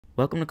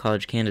Welcome to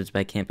College Candids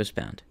by Campus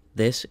Bound.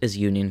 This is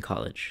Union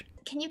College.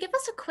 Can you give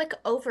us a quick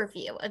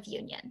overview of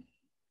Union?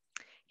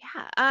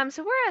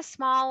 So we're a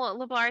small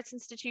liberal arts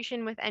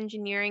institution with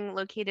engineering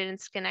located in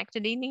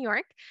Schenectady, New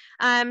York.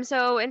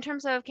 So in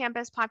terms of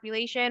campus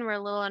population, we're a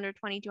little under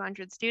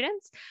 2,200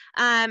 students,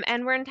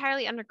 and we're an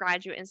entirely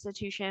undergraduate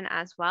institution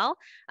as well.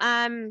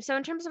 So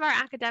in terms of our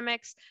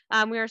academics,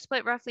 we are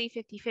split roughly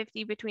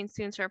 50-50 between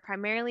students who are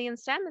primarily in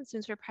STEM and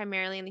students who are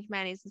primarily in the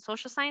humanities and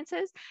social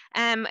sciences.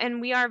 And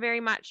we are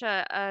very much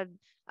a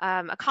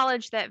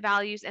college that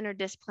values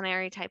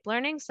interdisciplinary type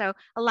learning, so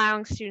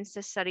allowing students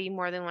to study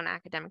more than one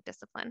academic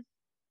discipline.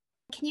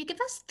 Can you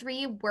give us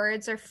three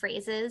words or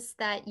phrases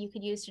that you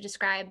could use to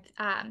describe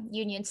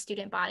Union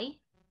student body?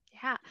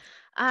 Yeah.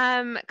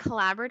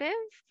 Collaborative,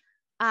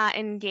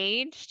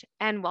 engaged,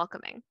 and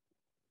welcoming.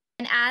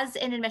 And as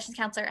an admissions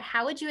counselor,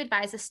 how would you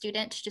advise a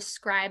student to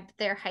describe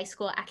their high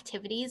school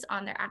activities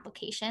on their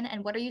application?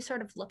 And what are you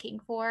sort of looking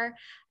for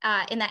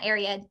in that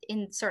area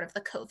in sort of the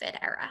COVID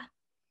era?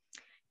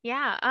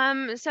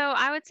 So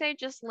I would say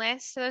just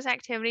list those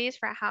activities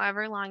for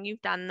however long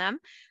you've done them.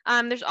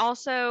 There's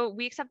also,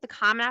 we accept the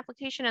common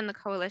application and the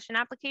coalition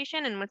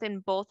application, and within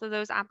both of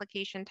those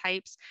application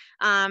types,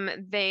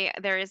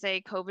 there is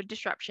a COVID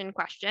disruption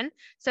question.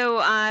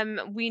 So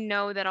we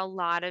know that a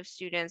lot of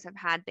students have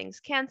had things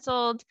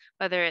canceled,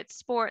 whether it's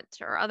sports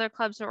or other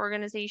clubs or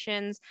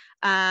organizations,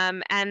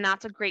 and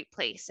that's a great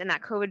place in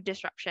that COVID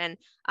disruption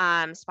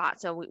spot.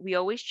 So we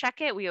always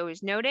check it, we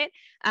always note it.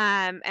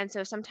 And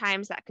so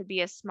sometimes that could be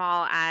as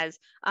small as,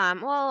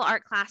 well,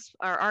 art class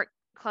or art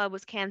club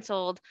was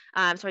canceled.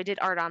 So I did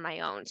art on my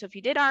own. So if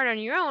you did art on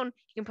your own,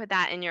 you can put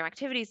that in your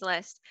activities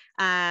list.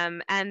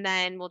 And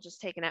then we'll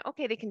just take it,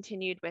 okay, they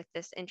continued with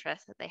this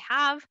interest that they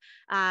have,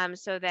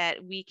 so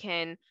that we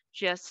can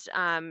just,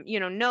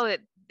 know that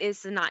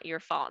it's not your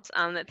fault,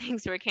 that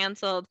things were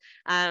canceled.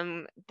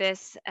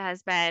 This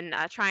has been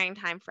a trying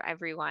time for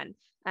everyone.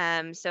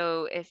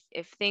 So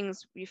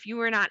if you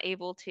were not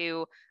able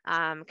to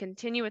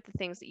continue with the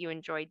things that you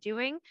enjoy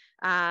doing,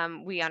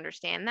 we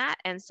understand that,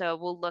 and so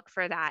we'll look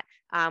for that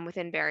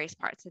within various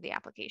parts of the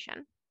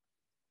application.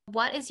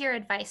 What is your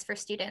advice for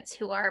students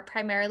who are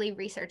primarily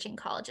researching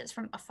colleges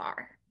from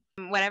afar?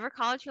 Whatever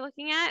college you're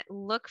looking at,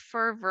 look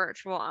for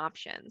virtual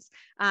options.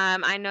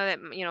 I know that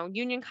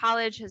Union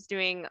College is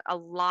doing a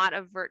lot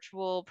of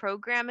virtual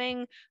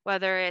programming,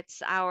 whether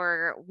it's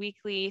our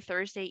weekly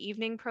Thursday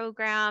evening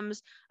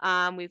programs.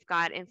 We've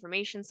got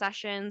information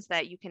sessions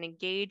that you can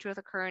engage with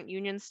a current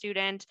Union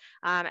student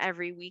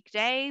every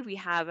weekday. We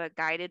have a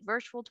guided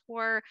virtual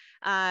tour.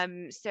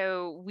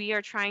 So we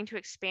are trying to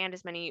expand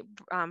as many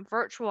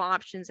virtual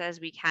options as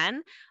we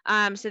can,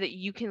 so that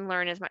you can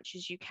learn as much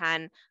as you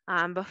can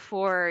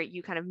before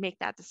you kind of make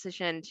that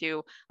decision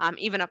to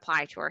even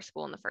apply to our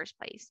school in the first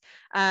place.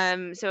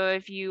 So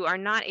if you are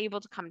not able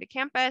to come to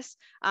campus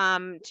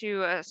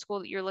to a school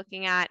that you're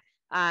looking at,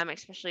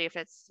 especially if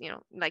it's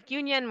like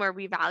Union, where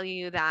we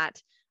value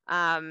that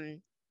that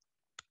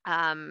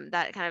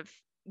kind of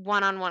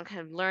one-on-one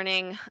kind of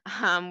learning,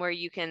 where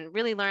you can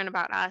really learn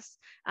about us,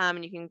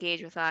 and you can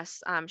engage with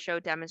us, show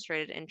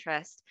demonstrated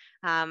interest,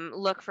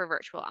 look for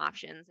virtual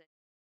options.